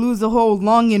ready to lose a whole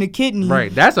lung and a kidney.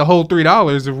 Right. That's a whole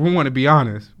 $3 if we want to be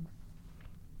honest.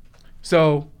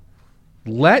 So,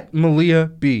 let Malia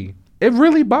be. It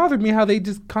really bothered me how they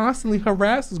just constantly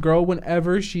harass this girl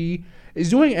whenever she is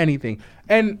doing anything.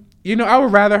 And, I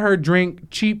would rather her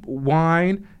drink cheap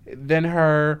wine than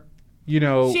her, She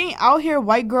ain't out here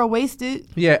white girl wasted.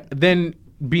 Yeah, than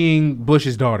being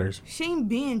Bush's daughters. She ain't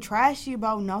being trashy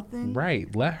about nothing.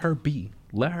 Right. Let her be.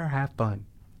 Let her have fun.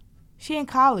 She in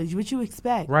college. What you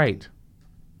expect? Right.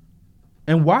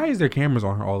 And why is there cameras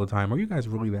on her all the time? Are you guys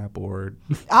really that bored?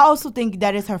 I also think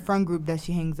that is her friend group that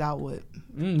she hangs out with.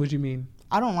 What do you mean?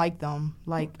 I don't like them.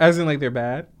 As in, they're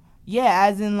bad? Yeah,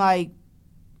 as in, I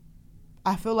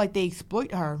feel like they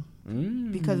exploit her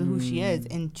because of who she is.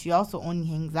 And she also only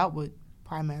hangs out with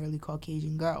primarily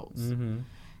Caucasian girls. Mm-hmm.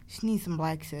 She needs some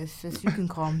black sis you can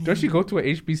call me. Does she go to a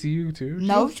HBCU too?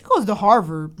 No, she goes to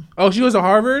Harvard. Oh, she goes to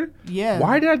Harvard? Yeah.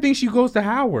 Why did I think she goes to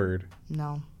Howard?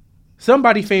 No.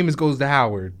 Somebody famous goes to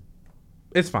Howard.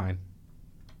 It's fine.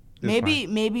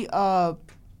 Maybe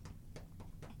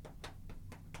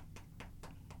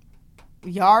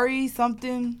Yari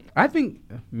something. I think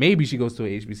maybe she goes to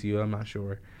a HBCU. I'm not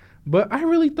sure. But I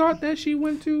really thought that she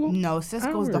went to No, sis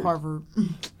goes to Harvard.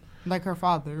 Like her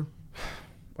father.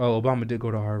 Oh, Obama did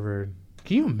go to Harvard.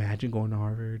 Can you imagine going to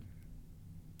Harvard?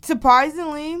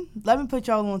 Surprisingly, let me put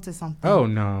y'all onto something. Oh,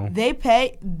 no. They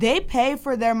pay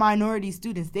for their minority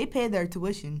students. They pay their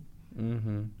tuition.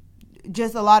 Mm-hmm.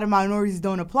 Just a lot of minorities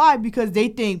don't apply because they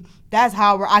think that's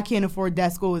Howard. I can't afford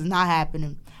that school. It's not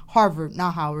happening. Harvard,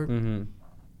 not Howard.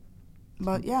 Mm-hmm.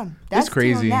 But, yeah. That's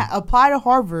crazy. That. Apply to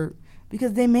Harvard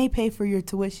because they may pay for your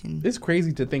tuition. It's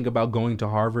crazy to think about going to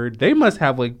Harvard. They must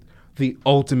have, the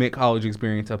ultimate college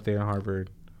experience up there in Harvard.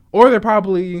 Or they're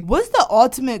probably... What's the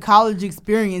ultimate college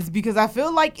experience? Because I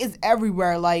feel like it's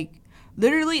everywhere.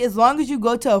 Literally, as long as you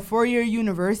go to a 4-year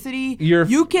university,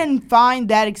 you can find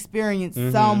that experience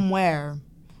somewhere.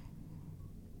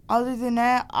 Other than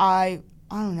that, I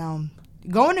don't know.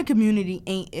 Going to community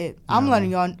ain't it. I'm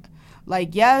letting y'all...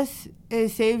 yes, it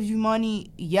saves you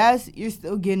money. Yes, you're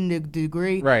still getting the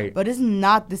degree. Right. But it's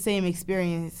not the same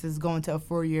experience as going to a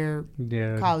 4-year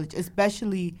college,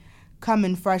 especially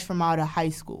coming fresh from out of high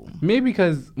school. Maybe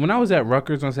because when I was at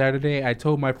Rutgers on Saturday, I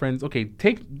told my friends, okay,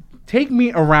 take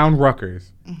me around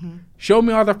Rutgers. Mm-hmm. Show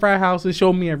me all the frat houses.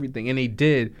 Show me everything. And they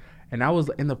did. And I was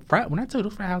in the frat. When I tell you,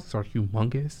 the frat houses are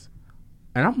humongous.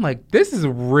 And I'm like, this is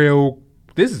real.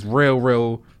 This is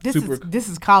college. This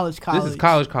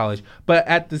is college. But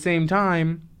at the same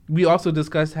time, we also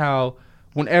discussed how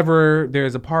whenever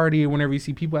there's a party or whenever you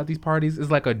see people at these parties,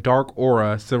 it's like a dark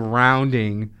aura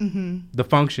surrounding the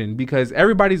function because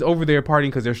everybody's over there partying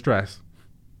because they're stressed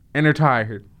and they're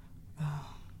tired.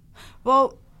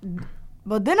 Well,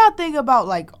 but then I think about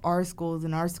our schools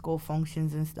and our school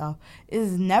functions and stuff.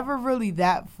 It's never really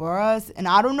that for us. And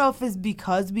I don't know if it's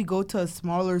because we go to a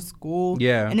smaller school.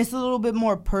 Yeah. And it's a little bit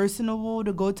more personable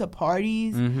to go to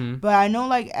parties. Mm-hmm. But I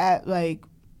know at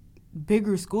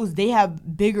bigger schools, they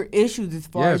have bigger issues as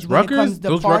far as when it comes to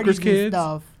those parties Rutgers kids, and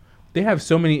stuff. They have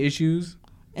so many issues.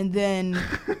 And then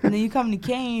you come to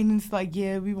Kane and it's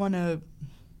we want to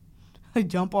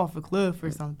jump off a cliff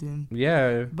or something.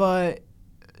 Yeah. But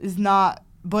it's not,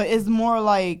 but it's more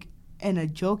in a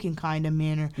joking kind of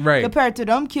manner. Right. Compared to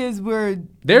them kids where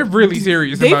they're really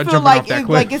serious about jumping off that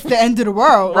cliff. It's the end of the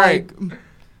world. Right.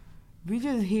 We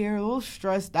just here a little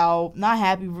stressed out,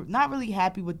 not really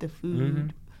happy with the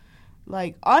food.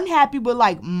 Mm-hmm. Unhappy with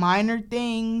minor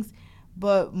things,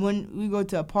 but when we go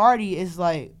to a party, it's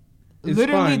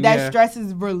literally fun, that stress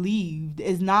is relieved.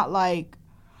 It's not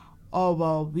oh,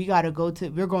 well,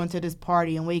 we're going to this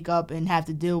party and wake up and have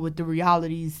to deal with the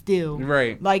realities still.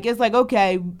 Right. Like, it's like,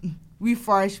 okay, we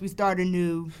fresh, we start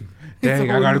anew. Dang,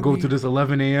 I got to go to this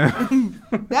 11 a.m.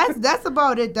 That's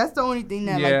about it. That's the only thing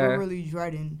that, like, we're really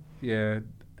dreading. Yeah.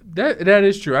 That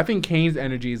is true. I think Kane's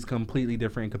energy is completely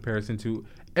different in comparison to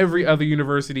every other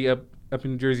university up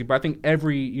in New Jersey, but I think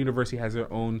every university has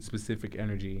their own specific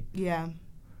energy. Yeah.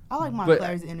 I like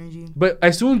Montclair's energy. But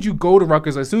as soon as you go to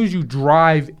Rutgers, as soon as you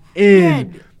drive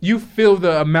in, you feel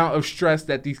the amount of stress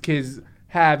that these kids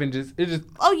have, and it just.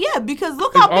 Oh yeah, because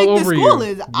look how big the school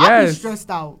is. I'd be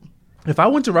stressed out. If I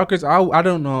went to Rutgers, I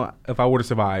don't know if I would have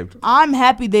survived. I'm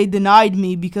happy they denied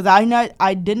me because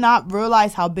I did not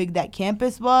realize how big that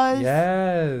campus was.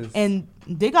 Yes. And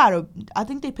I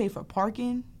think they pay for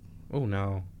parking. Oh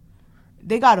no.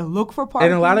 They gotta look for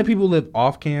parking. And a lot of people live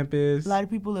off campus.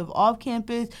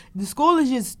 The school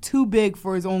is just too big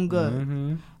for its own good.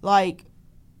 Mm-hmm. Like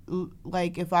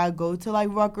if I go to like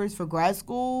Rutgers for grad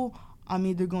school, I'm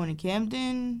either going to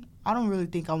Camden. I don't really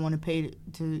think I want to pay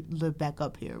to live back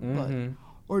up here,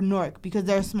 or Newark, because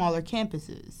they're smaller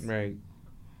campuses. Right.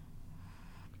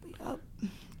 Yep,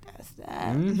 that's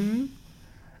that. Mm-hmm.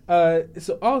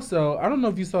 So also, I don't know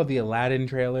if you saw the Aladdin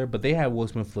trailer, but they had Will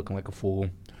Smith looking like a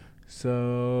fool.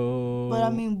 So. But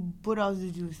I mean, what else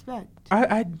did you expect?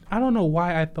 I don't know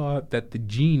why I thought that the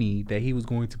genie that he was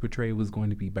going to portray was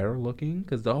going to be better looking,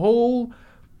 because the whole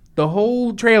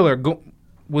trailer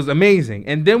was amazing,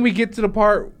 and then we get to the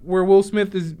part where Will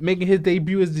Smith is making his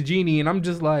debut as the genie, and I'm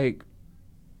just like,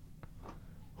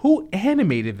 who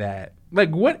animated that?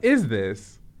 Like, what is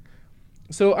this?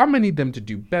 So I'm gonna need them to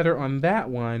do better on that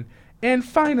one. And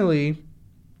finally,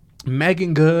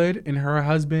 Megan Good and her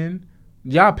husband.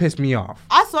 Y'all pissed me off.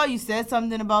 I saw you said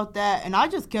something about that, and I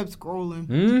just kept scrolling.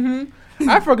 Mm-hmm.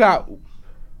 I forgot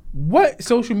what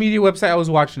social media website I was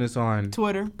watching this on.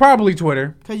 Twitter. Probably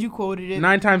Twitter. Because you quoted it.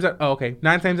 9 times out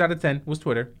of 10 was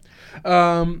Twitter.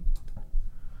 Okay.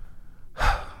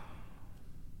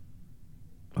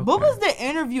 What was the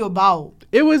interview about?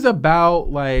 It was about,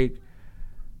 like,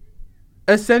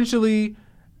 essentially,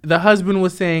 the husband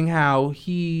was saying how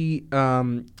he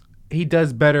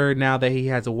does better now that he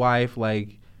has a wife.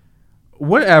 Like,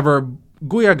 whatever,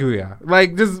 guya.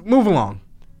 Like, just move along.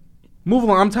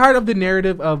 I'm tired of the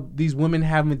narrative of these women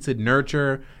having to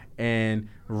nurture and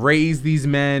raise these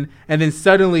men, and then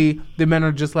suddenly the men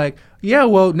are just like, yeah,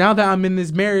 well, now that I'm in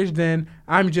this marriage, then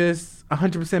I'm just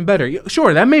 100% better.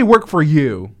 Sure, that may work for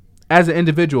you as an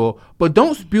individual, but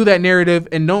don't spew that narrative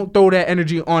and don't throw that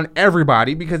energy on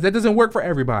everybody, because that doesn't work for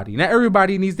everybody. Not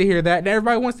everybody needs to hear that. Not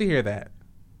everybody wants to hear that.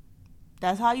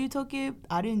 That's how you took it?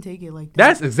 I didn't take it like that.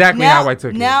 That's exactly how I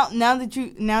took it. Now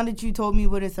that you told me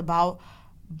what it's about,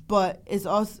 but it's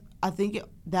also, I think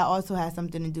that also has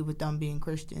something to do with them being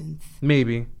Christians.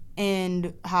 Maybe.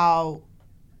 And how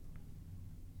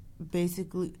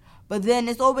basically, but then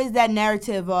it's always that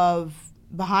narrative of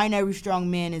behind every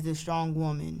strong man is a strong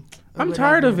woman. I'm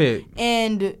tired of it.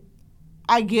 And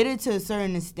I get it to a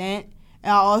certain extent,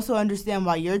 and I also understand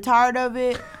why you're tired of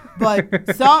it. But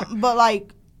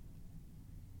like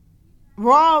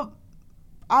Raw,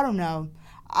 I don't know.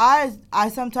 I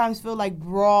sometimes feel like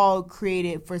we're all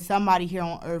created for somebody here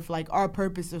on Earth, like our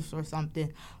purposes or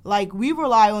something. Like, we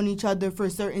rely on each other for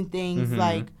certain things. Mm-hmm.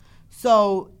 Like,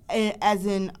 so as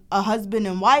in a husband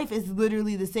and wife is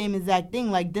literally the same exact thing.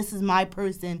 Like, this is my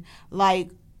person.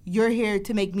 Like, you're here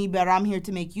to make me better. I'm here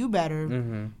to make you better.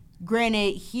 Mm-hmm.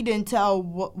 Granted, he didn't tell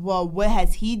what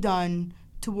has he done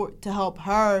to help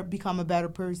her become a better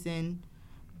person.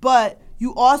 But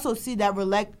you also see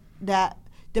that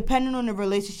depending on the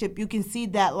relationship, you can see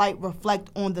that light reflect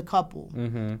on the couple,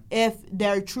 mm-hmm. if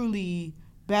they're truly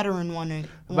better in one another.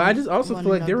 But I just also feel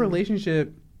like their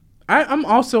relationship, I'm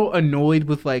also annoyed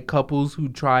with, like, couples who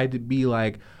try to be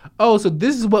like, oh, so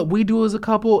this is what we do as a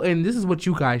couple and this is what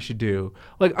you guys should do.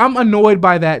 Like, I'm annoyed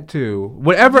by that too.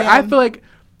 I feel like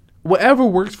whatever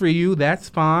works for you, that's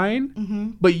fine. Mm-hmm.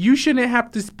 But you shouldn't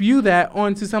have to spew that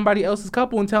onto somebody else's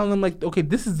couple and tell them, like, okay,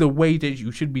 this is the way that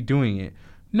you should be doing it.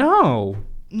 No.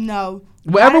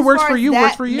 Whatever works for you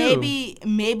works for you.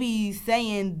 Maybe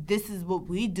saying this is what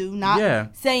we do,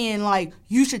 not saying, like,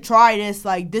 you should try this,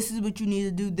 like, this is what you need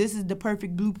to do, this is the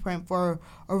perfect blueprint for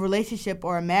a relationship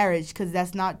or a marriage, because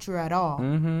that's not true at all.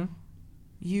 Mm-hmm.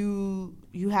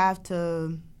 You have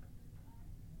to.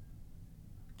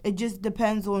 It just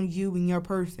depends on you and your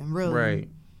person, really. Right.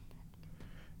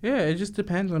 Yeah, it just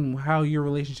depends on how your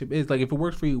relationship is. Like, if it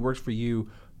works for you, it works for you.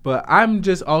 But I'm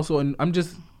just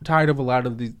tired of a lot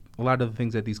of the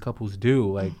things that these couples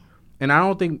do. Like, and I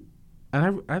don't think,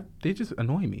 and they just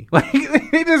annoy me. Like,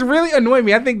 they just really annoy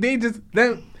me. I think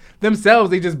themselves,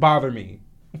 they just bother me.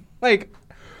 Like,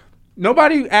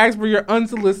 nobody asked for your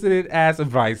unsolicited ass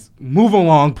advice. Move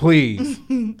along, please.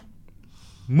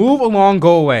 Move along,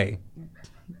 go away.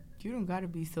 You don't gotta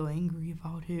be so angry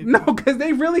about it. No, because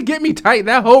they really get me tight.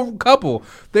 That whole couple,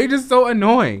 they just so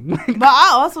annoying. But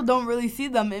I also don't really see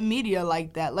them in media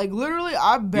like that. Like, literally,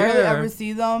 I barely ever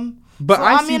see them. But so,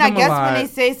 I mean, I guess when they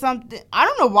say something, I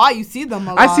don't know why you see them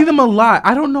a lot. I see them a lot.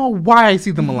 I don't know why I see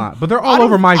them a lot, but they're all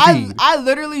over my feed. I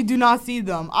literally do not see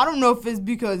them. I don't know if it's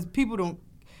because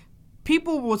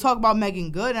people will talk about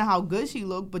Megan Good and how good she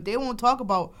looked, but they won't talk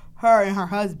about her and her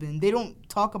husband. They don't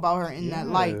talk about her in that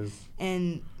light.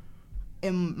 And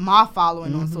in my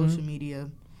following on social media.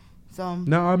 So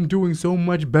now I'm doing so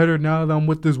much better now that I'm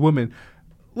with this woman.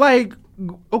 Like,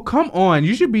 oh, come on.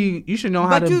 You should know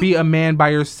how to be a man by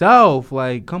yourself.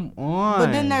 Like, come on.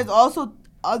 But then there's also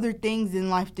other things in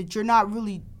life that you're not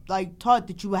really like taught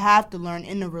that you have to learn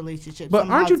in a relationship. But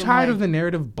aren't you tired of the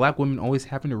narrative of black women always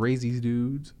having to raise these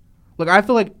dudes? Like, I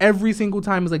feel like every single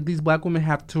time is like these black women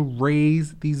have to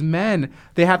raise these men.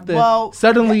 They have to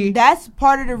suddenly. That's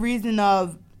part of the reason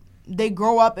of they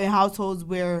grow up in households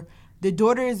where the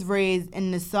daughter is raised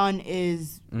and the son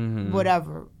is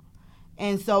whatever.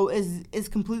 And so it's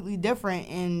completely different,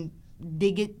 and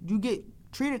you get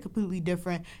treated completely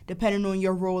different depending on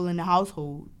your role in the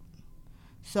household.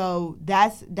 So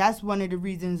that's one of the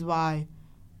reasons why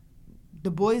the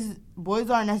boys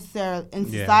aren't necessarily in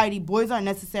society. Boys aren't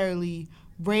necessarily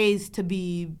raised to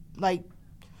be like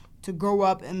to grow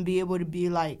up and be able to be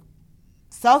like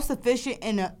self-sufficient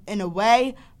in a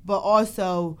way, but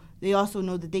also they also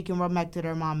know that they can run back to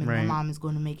their mom and their mom is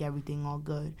going to make everything all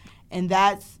good. And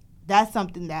that's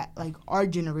something that like our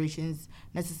generations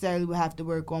necessarily would have to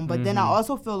work on. But then I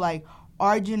also feel like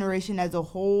our generation as a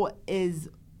whole is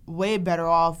way better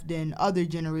off than other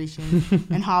generations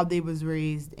and how they was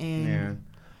raised. And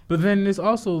but then there's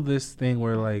also this thing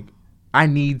where like I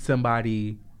need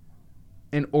somebody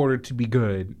in order to be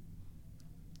good,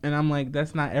 and I'm like,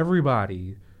 that's not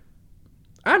everybody.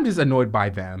 I'm just annoyed by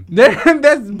them.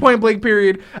 That's point blank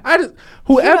period.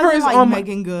 Whoever is on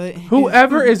Megan Good,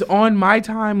 whoever is on my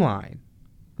timeline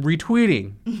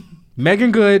retweeting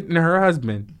Megan Good and her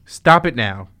husband, stop it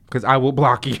now, because I will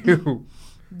block you.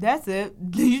 That's it.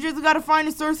 You just gotta find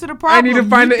the source of the problem. I need to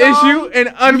find the issue and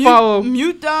unfollow.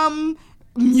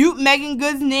 Mute Megan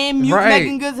Good's name. Mute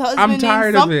Megan Good's husband. I'm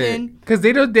tired name, of it because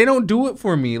they don't do it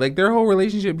for me. Like their whole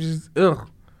relationship just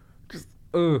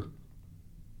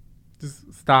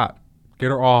Just stop. Get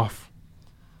her off.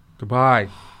 Goodbye.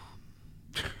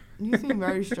 You seem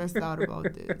very stressed out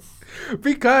about this.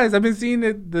 Because I've been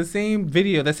seeing the same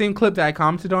video, the same clip that I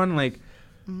commented on, like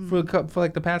for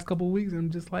like the past couple of weeks. I'm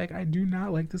just like, I do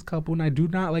not like this couple, and I do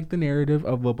not like the narrative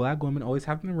of a black woman always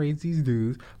having to raise these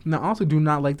dudes. And I also do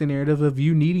not like the narrative of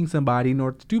you needing somebody in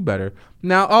order to do better.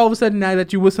 Now, all of a sudden, now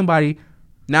that you're with somebody,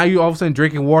 now you all of a sudden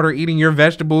drinking water, eating your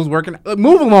vegetables, working.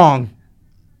 Move along.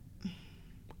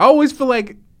 I always feel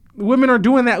like women are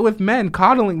doing that with men,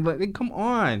 coddling. Like, come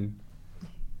on.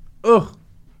 Ugh.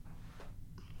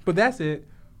 But that's it.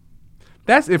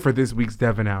 That's it for this week's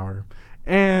Devin Hour.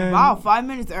 And wow, 5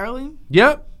 minutes early?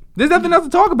 Yep. There's nothing else to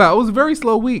talk about. It was a very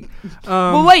slow week.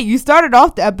 But wait, you started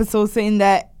off the episode saying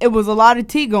that it was a lot of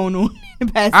tea going on in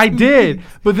the past. I did.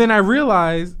 But then I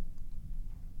realized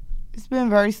it's been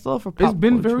very slow for pop culture. It's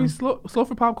been very slow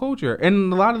for pop culture.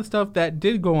 And a lot of the stuff that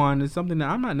did go on is something that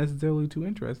I'm not necessarily too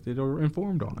interested or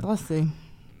informed on. Let's see.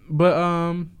 But,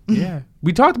 yeah.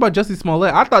 We talked about Jussie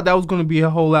Smollet. I thought that was going to be a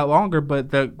whole lot longer, but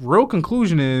the real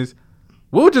conclusion is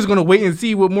we're just going to wait and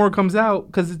see what more comes out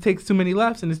because it takes too many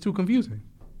laughs and it's too confusing.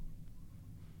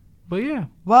 But, yeah.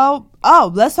 Well,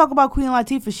 let's talk about Queen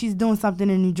Latifah. She's doing something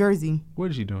in New Jersey.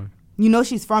 What is she doing? You know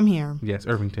she's from here. Yes,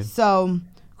 Irvington. So,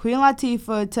 Queen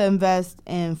Latifah to invest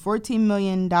in $14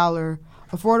 million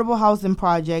affordable housing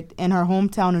project in her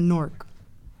hometown of Newark.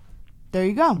 There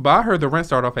you go. But I heard the rent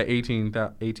start off at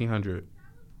 $1,800.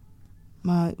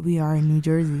 We are in New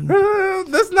Jersey.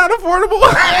 That's not affordable.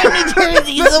 New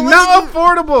Jersey. That's not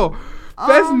affordable.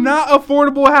 That's not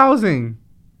affordable housing.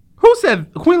 Who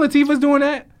said Queen Latifah's doing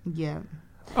that? Yeah.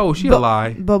 Oh, she a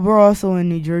lie. But we're also in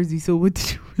New Jersey, so what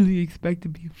did you really expect to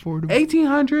be affordable?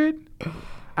 $1,800.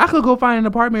 I could go find an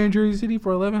apartment in Jersey City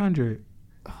for $1,100.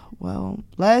 Well,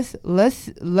 let's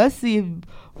see.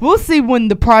 We'll see when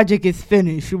the project is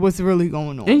finished. What's really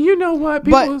going on? And you know what?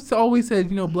 People always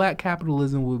said, black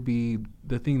capitalism would be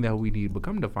the thing that we need. But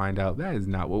come to find out, that is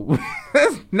not what.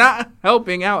 That's not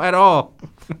helping out at all.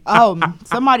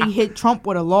 Somebody hit Trump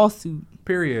with a lawsuit.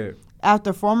 Period.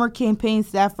 After former campaign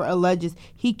staffer alleges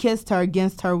he kissed her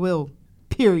against her will.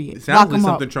 Period. It sounds like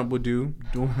something Trump would do.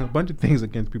 Doing a bunch of things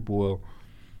against people's will.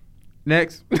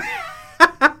 Next.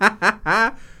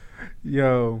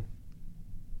 Yo.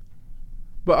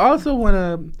 But I also want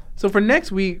to... So for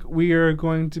next week, we are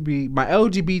going to be... My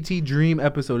LGBT Dream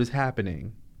episode is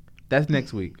happening. That's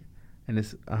next week. And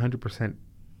it's 100%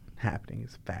 happening.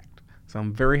 It's a fact. So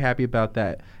I'm very happy about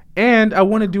that. And I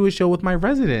want to do a show with my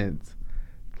residents.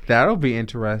 That'll be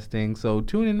interesting. So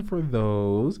tune in for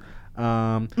those.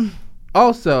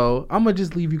 Also, I'm going to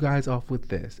just leave you guys off with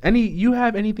this. You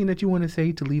have anything that you want to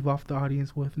say to leave off the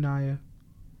audience with, Naya?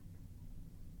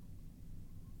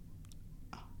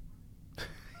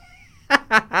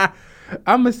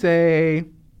 I'm going to say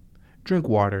drink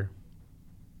water.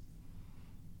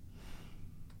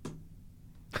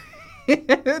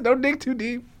 Don't dig too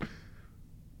deep.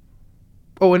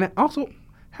 Oh, and also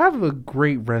have a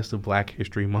great rest of Black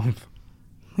History Month.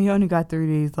 We only got 3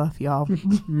 days left, y'all.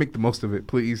 Make the most of it,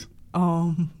 please.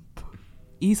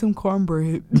 Eat some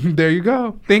cornbread. There you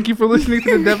go. Thank you for listening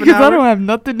to the Devin Because Hour. I don't have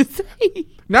nothing to say.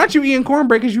 Not you eating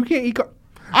cornbread because you can't eat.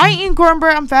 I ain't eating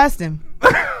cornbread. I'm fasting.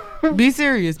 Be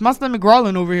serious. My stomach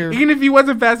growling over here. Even if you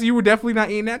wasn't fasting, you were definitely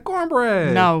not eating that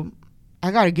cornbread. No,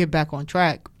 I got to get back on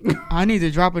track. I need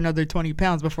to drop another 20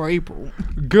 pounds before April.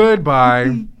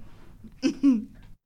 Goodbye.